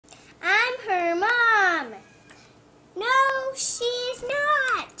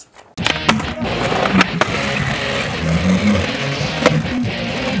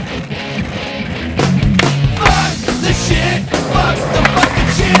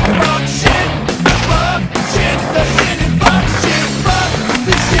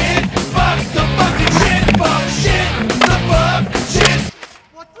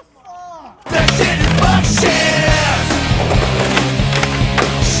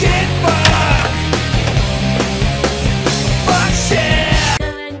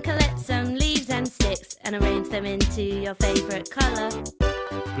to your favourite colour.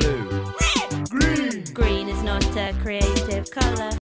 Blue. Red. Green. Green is not a creative colour.